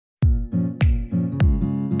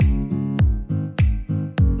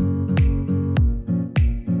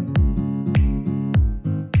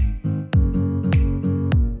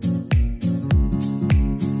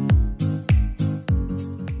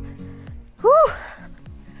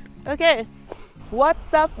Okay,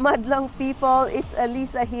 what's up madlang people? It's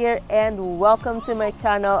Alisa here and welcome to my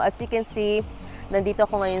channel. As you can see, nandito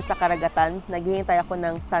ako ngayon sa karagatan. Naghihintay ako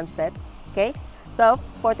ng sunset. Okay, so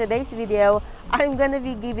for today's video, I'm gonna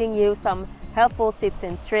be giving you some helpful tips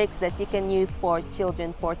and tricks that you can use for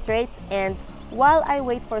children portraits. And while I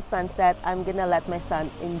wait for sunset, I'm gonna let my son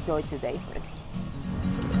enjoy today first.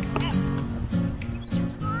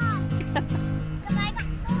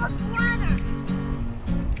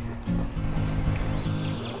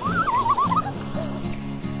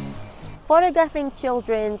 Photographing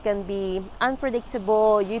children can be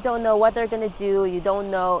unpredictable. You don't know what they're gonna do. You don't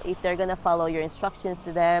know if they're gonna follow your instructions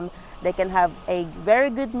to them. They can have a very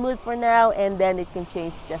good mood for now and then it can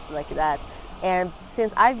change just like that. And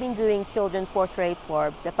since I've been doing children portraits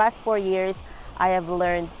for the past 4 years, I have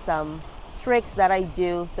learned some tricks that I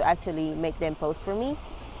do to actually make them pose for me.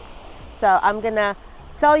 So I'm gonna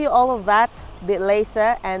tell you all of that a bit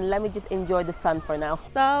later, and let me just enjoy the sun for now.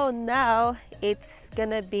 So now it's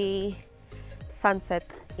gonna be sunset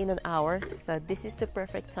in an hour, so this is the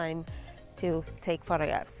perfect time to take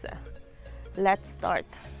photographs. Let's start.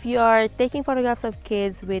 If you are taking photographs of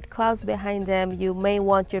kids with clouds behind them, you may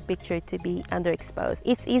want your picture to be underexposed.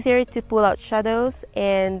 It's easier to pull out shadows,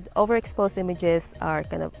 and overexposed images are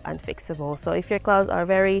kind of unfixable. So if your clouds are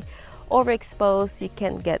very overexposed, you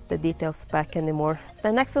can't get the details back anymore.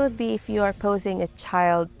 The next one would be if you are posing a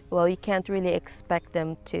child. Well, you can't really expect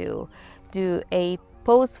them to do a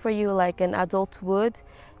pose for you like an adult would.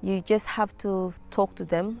 You just have to talk to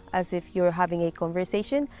them as if you're having a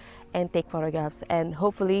conversation and take photographs, and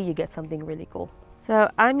hopefully you get something really cool. So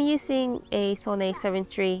I'm using a Sony A7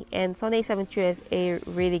 III, and Sony A7 III is a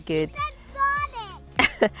really good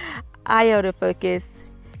eye autofocus.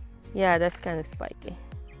 Yeah, that's kind of spiky.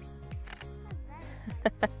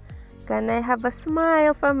 Can I have a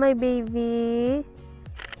smile for my baby?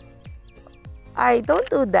 I don't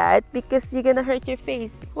do that because you're gonna hurt your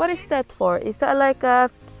face. What is that for? Is that like a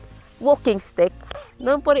walking stick?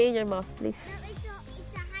 Don't put it in your mouth, please.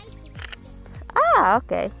 Ah,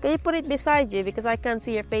 okay. Can you put it beside you because I can't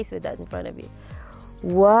see your face with that in front of you?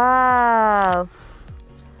 Wow.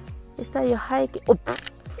 Is that your hiking? Oh.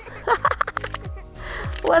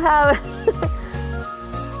 What happened?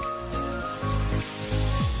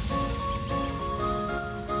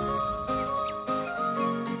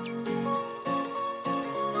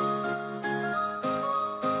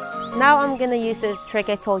 Now I'm gonna use the trick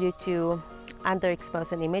I told you to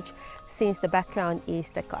underexpose an image since the background is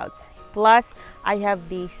the clouds. Plus, I have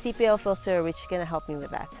the CPL filter which is gonna help me with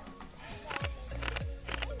that.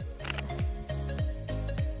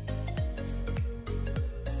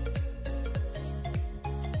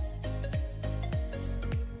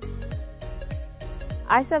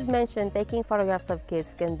 As I've mentioned, taking photographs of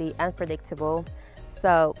kids can be unpredictable.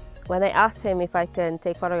 So when I asked him if I can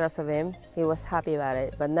take photographs of him, he was happy about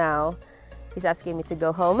it. But now, he's asking me to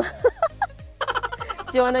go home.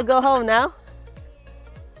 Do you want to go home now?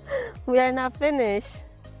 We are not finished.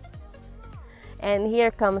 And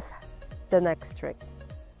here comes the next trick.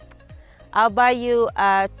 I'll buy you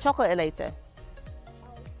a chocolate later.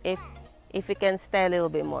 If you can stay a little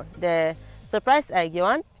bit more. The surprise egg, you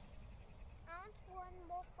want? I want one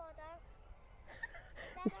more photo.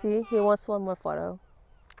 You see, he wants one more photo.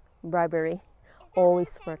 Bribery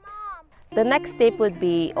always works. The next tip would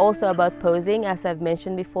be also about posing. As I've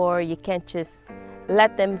mentioned before, you can't just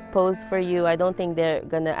let them pose for you. I don't think they're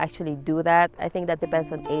gonna actually do that. I think that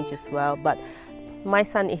depends on age as well. But my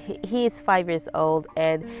son, he is 5 years old,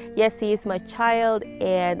 and yes, he is my child,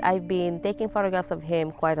 and I've been taking photographs of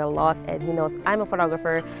him quite a lot, and he knows I'm a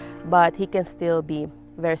photographer, but he can still be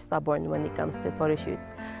very stubborn when it comes to photo shoots.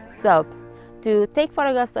 So to take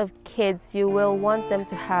photographs of kids, you will want them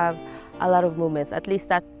to have a lot of movements. At least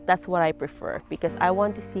that's what I prefer, because I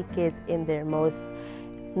want to see kids in their most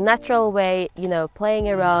natural way, you know, playing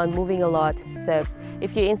around, moving a lot. So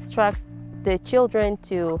if you instruct the children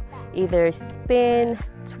to either spin,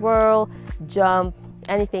 twirl, jump,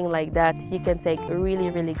 anything like that, you can take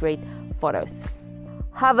really, really great photos.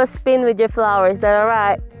 Have a spin with your flowers. Is that all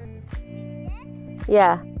right?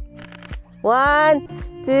 Yeah. 1,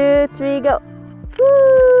 2, 3, go.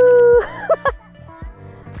 Woo!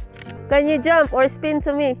 Can you jump or spin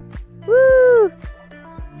to me? Woo!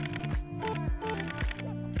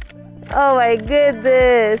 Oh my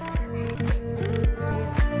goodness!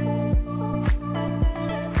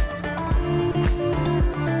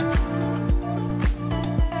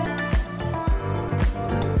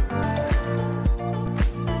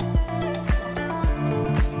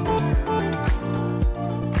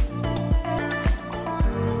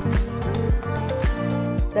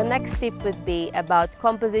 next tip would be about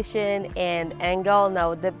composition and angle.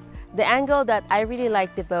 Now the angle that I really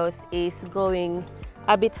like the most is going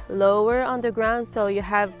a bit lower on the ground, so you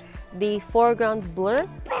have the foreground blur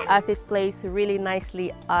as it plays really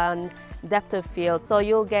nicely on depth of field. So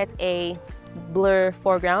you'll get a blur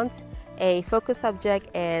foreground, a focus subject,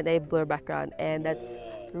 and a blur background, and that's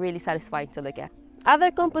really satisfying to look at.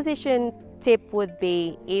 Other composition tip would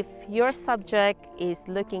be, if your subject is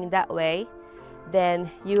looking that way, then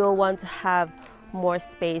you will want to have more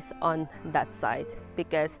space on that side,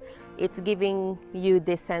 because it's giving you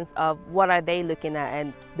this sense of what are they looking at,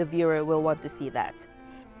 and the viewer will want to see that.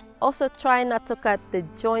 Also, try not to cut the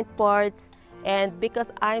joint parts, and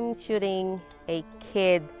because I'm shooting a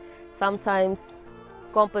kid, sometimes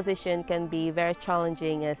composition can be very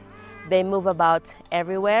challenging as they move about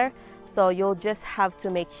everywhere. So you'll just have to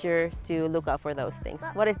make sure to look out for those things.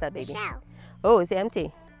 Look, what is that, baby? shell. Oh, is it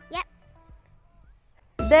empty? Yep.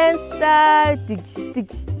 Then start.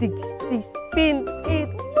 Spin,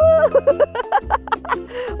 spin.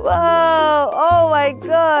 Wow! Oh my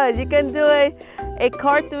God! You can do a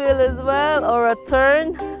cartwheel as well, or a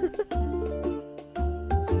turn.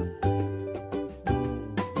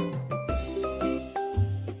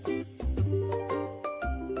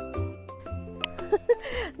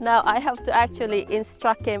 Now I have to actually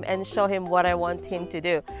instruct him and show him what I want him to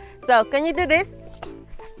do. So can you do this?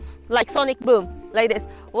 Like Sonic Boom, like this.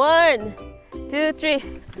 1, 2, 3.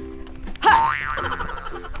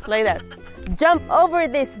 Ha! Like that. Jump over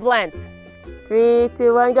this plant. 3,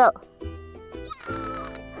 2, 1, go.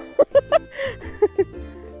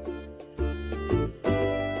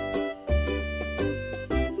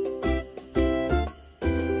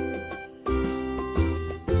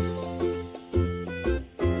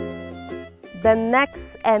 The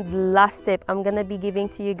next and last tip I'm gonna be giving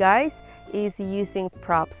to you guys is using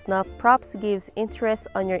props. Now, props gives interest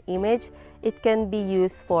on your image. It can be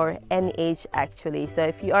used for any age actually. So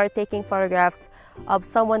if you are taking photographs of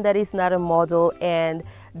someone that is not a model, and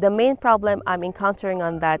the main problem I'm encountering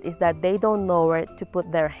on that is that they don't know where to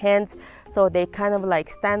put their hands, so they kind of like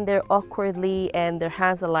stand there awkwardly and their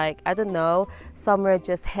hands are like, I don't know, somewhere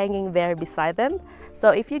just hanging there beside them. So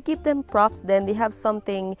if you give them props, then they have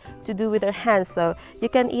something to do with their hands. So you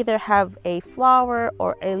can either have a flower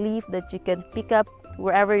or a leaf that you can pick up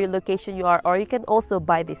wherever your location you are, or you can also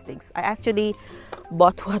buy these things. I actually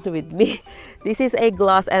bought one with me. This is a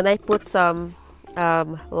gloss and I put some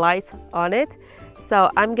lights on it. So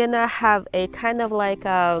I'm gonna have a kind of like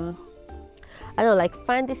I don't know, like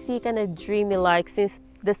fantasy, kind of dreamy, like, since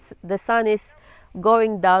the sun is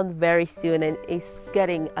going down very soon and it's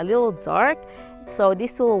getting a little dark, so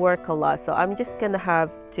this will work a lot. So I'm just gonna have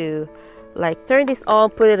to like turn this on,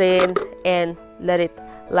 put it in, and let it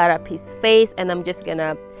light up his face, and I'm just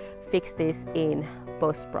gonna fix this in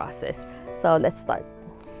post-process. So let's start.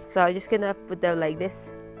 So I'm just gonna put them like this,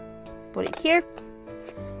 put it here,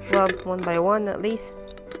 well, one by one at least.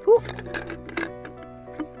 Woo.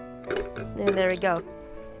 And there we go,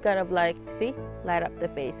 kind of like, see, light up the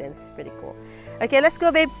face, and it's pretty cool. Okay, let's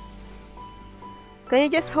go, babe. Can you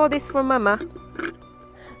just hold this for mama?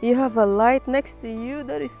 You have a light next to you,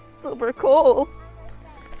 that is super cool.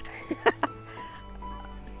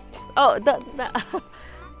 Oh,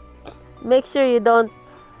 make sure you don't.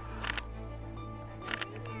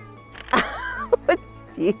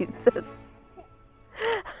 Jesus.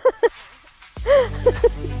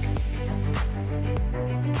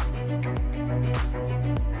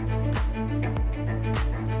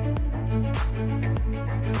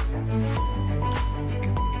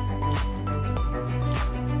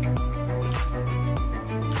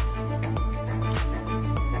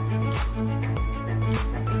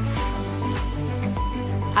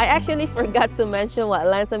 I actually forgot to mention what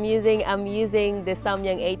lens I'm using. I'm using the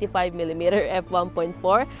Samyang 85mm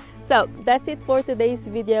f1.4. So that's it for today's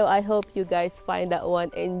video. I hope you guys find that one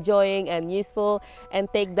enjoying and useful, and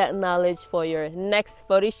take that knowledge for your next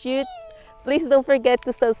photo shoot. Please don't forget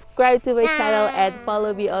to subscribe to my channel and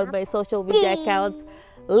follow me on my social media accounts,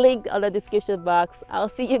 linked on the description box. I'll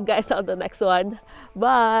see you guys on the next one.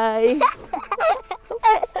 Bye.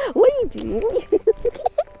 What are you doing?